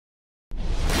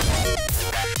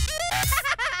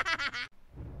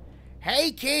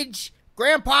Hey kids,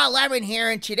 Grandpa Lemon here,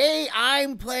 and today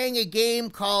I'm playing a game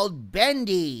called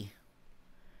Bendy.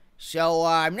 So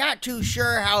I'm not too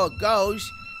sure how it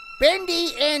goes.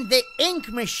 Bendy and the Ink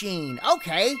Machine.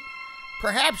 Okay,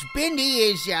 perhaps Bendy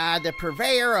is the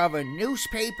purveyor of a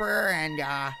newspaper, and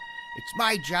it's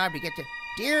my job to get to...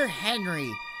 Dear Henry,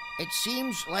 it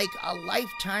seems like a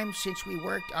lifetime since we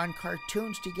worked on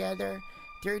cartoons together.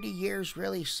 30 years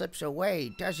really slips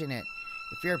away, doesn't it?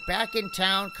 If you're back in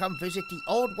town, come visit the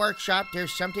old workshop.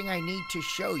 There's something I need to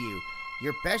show you.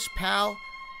 Your best pal,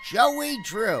 Joey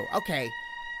Drew. Okay,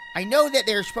 I know that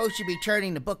they're supposed to be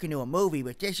turning the book into a movie,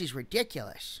 but this is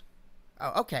ridiculous.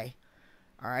 Oh, okay.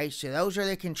 All right, so those are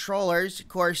the controllers. Of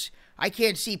course, I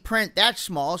can't see print that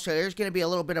small, so there's going to be a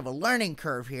little bit of a learning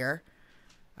curve here.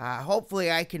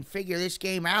 Hopefully I can figure this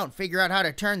game out and figure out how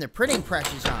to turn the printing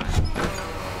presses on.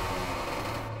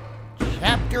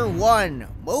 Chapter 1,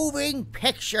 Moving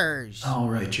Pictures. All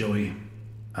right, Joey.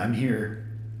 I'm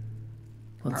here.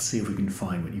 Let's see if we can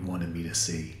find what you wanted me to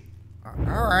see. All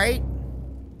right.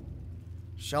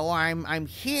 So I'm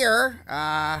here.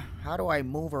 How do I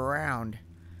move around?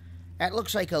 That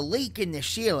looks like a leak in the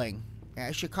ceiling.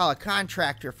 I should call a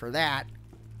contractor for that.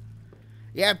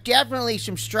 Yeah, definitely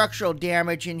some structural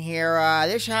damage in here.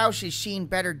 This house has seen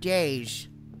better days.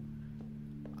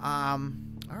 All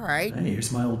right. Hey,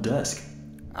 here's my old desk.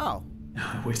 Oh.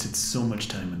 I wasted so much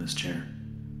time in this chair.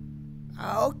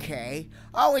 Okay.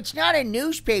 Oh, it's not a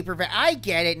newspaper, but I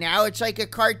get it now. It's like a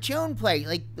cartoon play,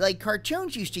 like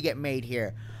cartoons used to get made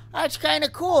here. That's kind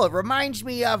of cool. It reminds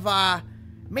me of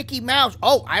Mickey Mouse.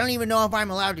 Oh, I don't even know if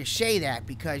I'm allowed to say that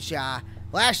because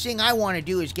last thing I want to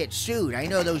do is get sued. I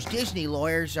know those Disney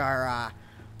lawyers are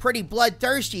pretty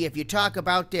bloodthirsty if you talk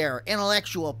about their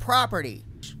intellectual property.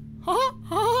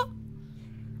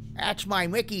 That's my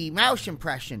Mickey Mouse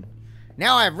impression.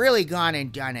 Now I've really gone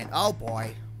and done it. Oh,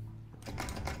 boy.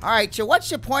 All right, so what's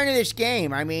the point of this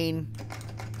game? I mean...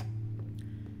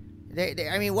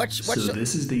 what's so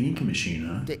this is the ink machine,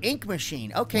 huh? The ink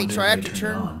machine. Okay, so I have to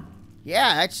turn... it on?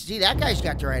 Yeah, see, that guy's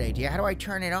got the right idea. How do I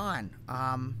turn it on?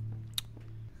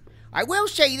 I will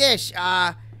say this.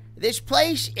 This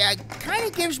place kind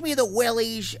of gives me the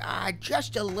willies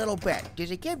just a little bit. Does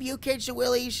it give you kids the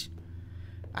willies?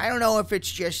 I don't know if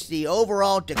it's just the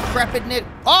overall decrepitness.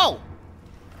 Oh!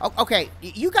 Okay,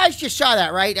 you guys just saw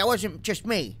that, right? That wasn't just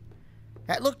me.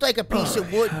 That looked like a piece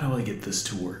of wood. How do I get this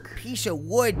to work? Piece of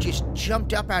wood just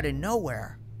jumped up out of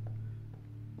nowhere.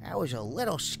 That was a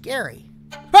little scary.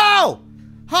 Oh!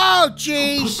 Oh,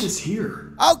 jeez! Who put this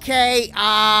here? Okay,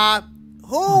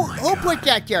 who put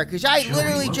that there? Because I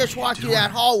literally just walked through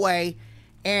that hallway,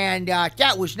 and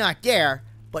that was not there,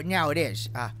 but now it is.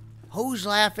 Who's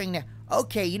laughing now?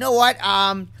 Okay, you know what?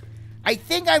 I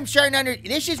think I'm starting to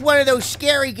this is one of those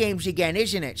scary games again,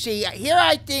 isn't it? See, here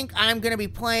I think I'm going to be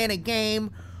playing a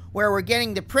game where we're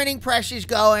getting the printing presses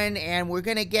going, and we're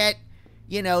going to get,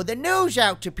 you know, the news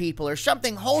out to people or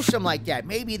something wholesome like that.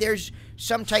 Maybe there's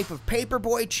some type of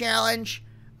paperboy challenge.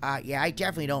 Yeah, I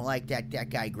definitely don't like that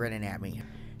guy grinning at me.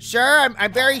 Sir,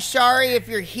 I'm very sorry if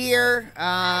you're here.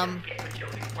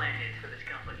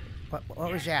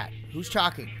 What was that? Who's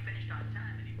talking?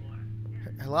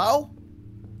 Hello?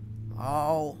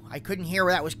 Oh, I couldn't hear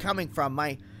where that was coming from.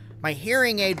 My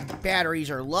hearing aid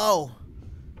batteries are low.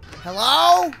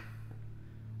 Hello?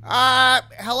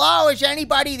 Hello, is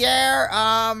anybody there?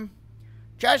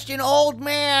 Just an old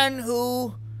man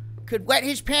who could wet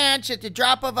his pants at the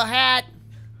drop of a hat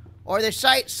or the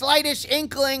slightest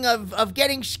inkling of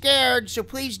getting scared, so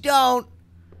please don't,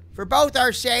 for both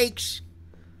our sakes.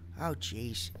 Oh,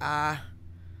 jeez.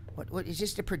 What is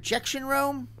this, the projection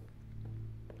room?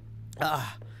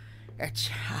 It's,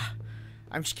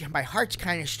 I'm scared. My heart's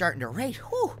kind of starting to race.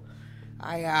 Whew.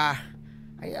 I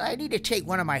need to take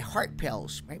one of my heart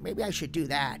pills. Maybe I should do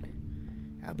that.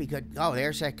 That'd be good. Oh,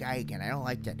 there's that guy again. I don't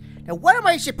like that. Now, what am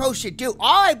I supposed to do?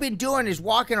 All I've been doing is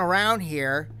walking around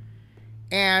here,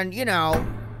 and, you know...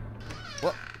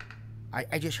 Well,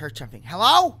 I just heard something.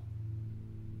 Hello?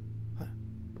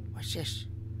 What's this?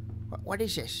 What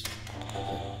is this?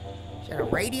 Is that a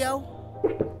radio?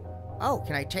 Oh,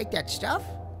 can I take that stuff?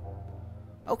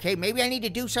 Okay, maybe I need to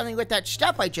do something with that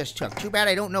stuff I just took. Too bad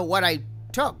I don't know what I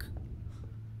took.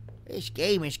 This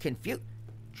game is confused.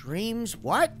 Dreams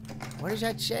what? What does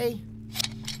that say?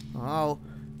 Oh,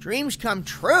 dreams come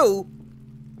true?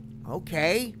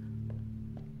 Okay.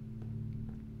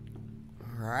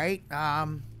 Alright,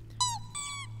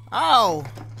 Oh,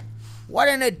 what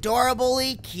an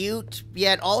adorably cute,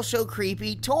 yet also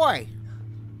creepy toy.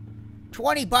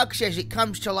 $20 as it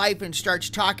comes to life and starts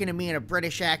talking to me in a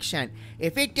British accent.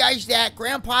 If it does that,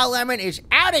 Grandpa Lemon is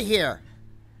out of here.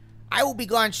 I will be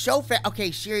gone so fast.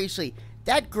 Okay, seriously.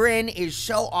 That grin is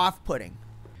so off-putting.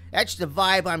 That's the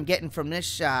vibe I'm getting from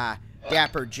this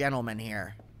dapper gentleman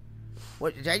here.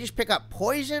 What, did I just pick up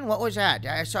poison? What was that?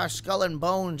 I saw skull and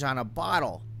bones on a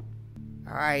bottle.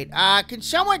 Alright, can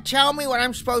someone tell me what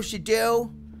I'm supposed to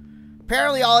do?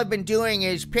 Apparently all I've been doing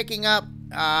is picking up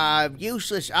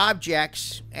useless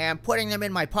objects and putting them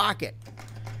in my pocket.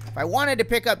 If I wanted to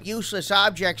pick up useless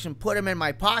objects and put them in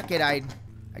my pocket, I'd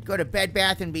go to Bed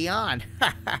Bath & Beyond.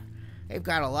 They've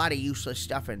got a lot of useless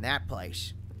stuff in that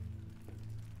place.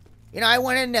 You know, I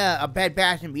went into a Bed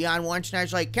Bath & Beyond once and I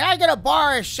was like, can I get a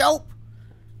bar of soap?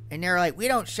 And they're like, we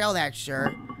don't sell that,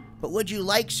 sir. But would you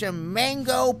like some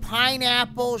mango,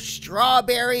 pineapple,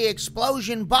 strawberry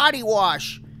explosion body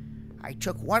wash? I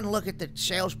took one look at the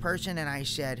salesperson and I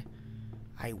said,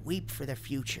 I weep for the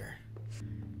future.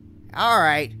 All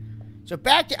right. So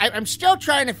back to, I'm still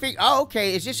trying to figure, oh,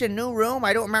 okay, is this a new room?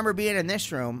 I don't remember being in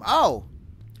this room. Oh,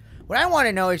 what I want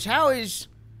to know is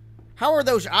how are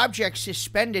those objects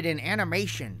suspended in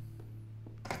animation?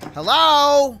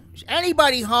 Hello? Is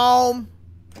anybody home?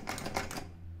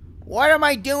 What am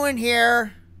I doing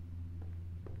here?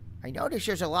 I notice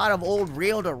there's a lot of old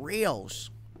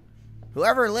reel-to-reels.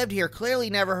 Whoever lived here clearly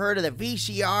never heard of the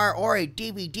VCR or a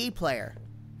DVD player.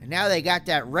 And now they got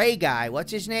that Ray guy.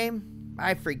 What's his name?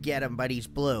 I forget him, but he's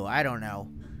blue. I don't know.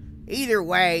 Either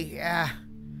way,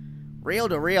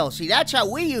 reel-to-reel. See, that's how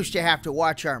we used to have to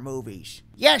watch our movies.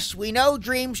 Yes, we know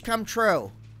dreams come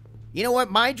true. You know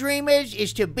what my dream is?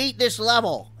 Is to beat this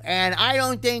level. And I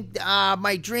don't think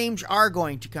my dreams are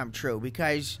going to come true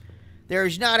because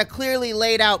there's not a clearly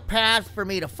laid out path for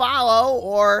me to follow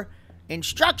or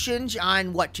instructions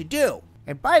on what to do.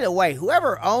 And by the way,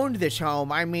 whoever owned this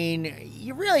home, I mean,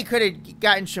 you really could have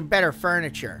gotten some better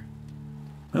furniture.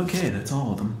 Okay, that's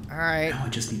all of them. All right. Now I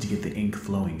just need to get the ink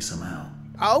flowing somehow.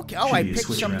 Okay. Oh, I Should be a picked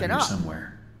switch something around up. here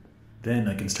somewhere. Then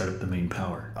I can start up the main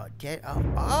power.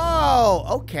 Oh,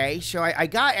 okay. So I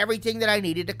got everything that I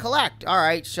needed to collect. All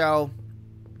right, so...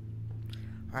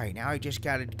 All right, now I just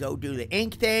got to go do the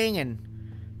ink thing and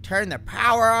turn the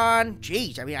power on.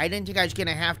 Jeez, I mean, I didn't think I was going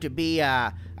to have to be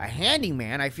a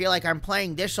handyman. I feel like I'm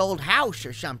playing This Old House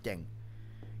or something.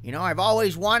 You know, I've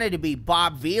always wanted to be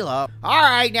Bob Vila. All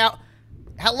right, now...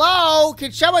 Hello?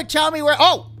 Can someone tell me where...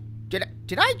 Oh!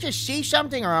 Did I just see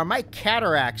something, or are my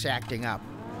cataracts acting up?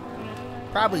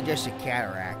 Probably just the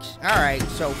cataracts. All right,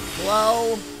 so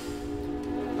flow.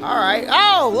 All right.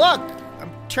 Oh, look.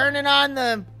 I'm turning on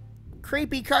the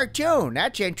creepy cartoon.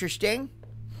 That's interesting.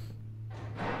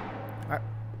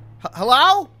 Hello?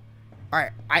 All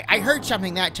right. I heard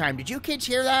something that time. Did you kids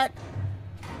hear that?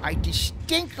 I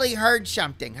distinctly heard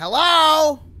something.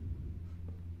 Hello?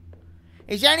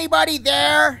 Is anybody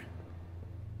there?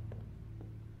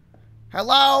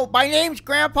 Hello? My name's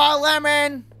Grandpa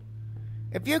Lemon.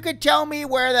 If you could tell me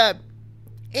where the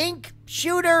ink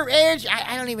shooter is...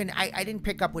 I don't even... I didn't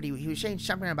pick up what he was saying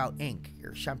something about ink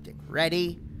or something.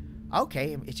 Ready?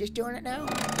 Okay, is this doing it now?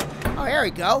 Oh, there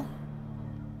we go.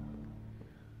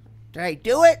 Did I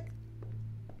do it?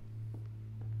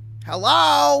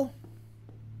 Hello?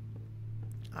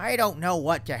 I don't know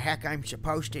what the heck I'm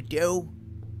supposed to do.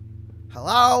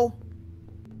 Hello?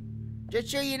 Just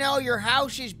so you know, your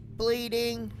house is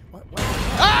bleeding. What?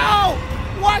 Oh!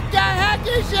 What the heck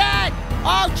is that?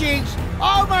 Oh, jeez.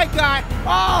 Oh, my God.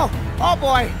 Oh,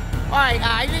 boy. All right,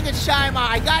 I think it's time.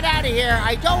 I got out of here.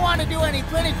 I don't want to do any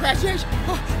printing presses.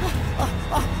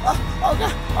 Oh,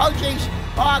 God. Oh, jeez.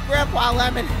 Oh, Grandpa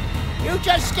Lemon. You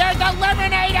just scared the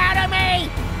lemonade out of me.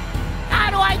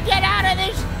 How do I get out of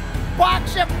this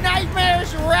box of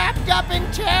nightmares wrapped up in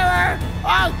terror?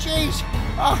 Oh, jeez.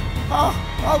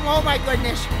 Oh, my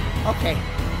goodness. Okay.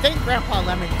 Think, Grandpa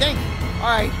Lemon. Think.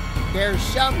 All right. There's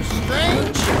some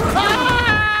strange...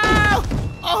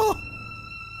 Oh!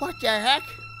 What the heck?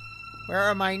 Where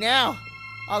am I now?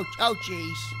 Oh,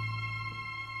 jeez.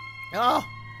 Oh,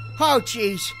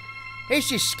 jeez.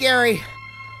 This is scary.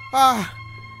 Oh,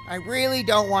 I really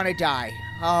don't want to die.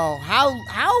 Oh, how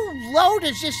low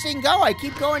does this thing go? I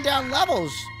keep going down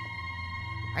levels.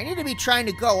 I need to be trying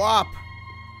to go up.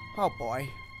 Oh, boy.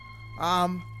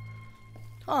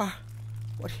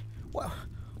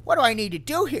 What do I need to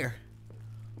do here?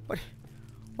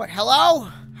 What, hello?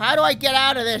 How do I get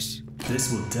out of this?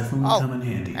 This will definitely come in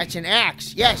handy. That's an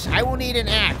axe. Yes, I will need an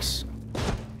axe.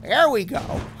 There we go.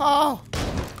 Oh.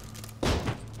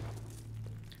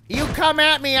 You come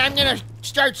at me, I'm gonna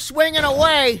start swinging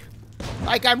away.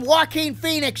 Like I'm Joaquin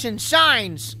Phoenix in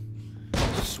Signs.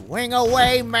 Swing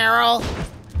away, Meryl.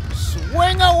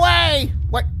 Swing away.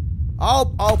 What?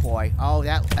 Oh boy. Oh,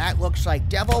 that looks like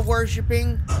devil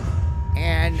worshipping.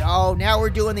 And, oh, now we're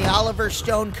doing the Oliver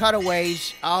Stone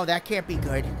cutaways. Oh, that can't be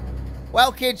good.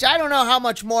 Well, kids, I don't know how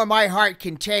much more my heart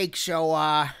can take,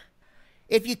 so,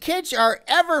 if you kids are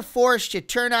ever forced to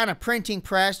turn on a printing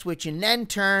press, which in then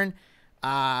turn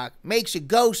makes a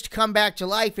ghost come back to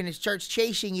life and it starts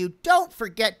chasing you, don't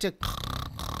forget to...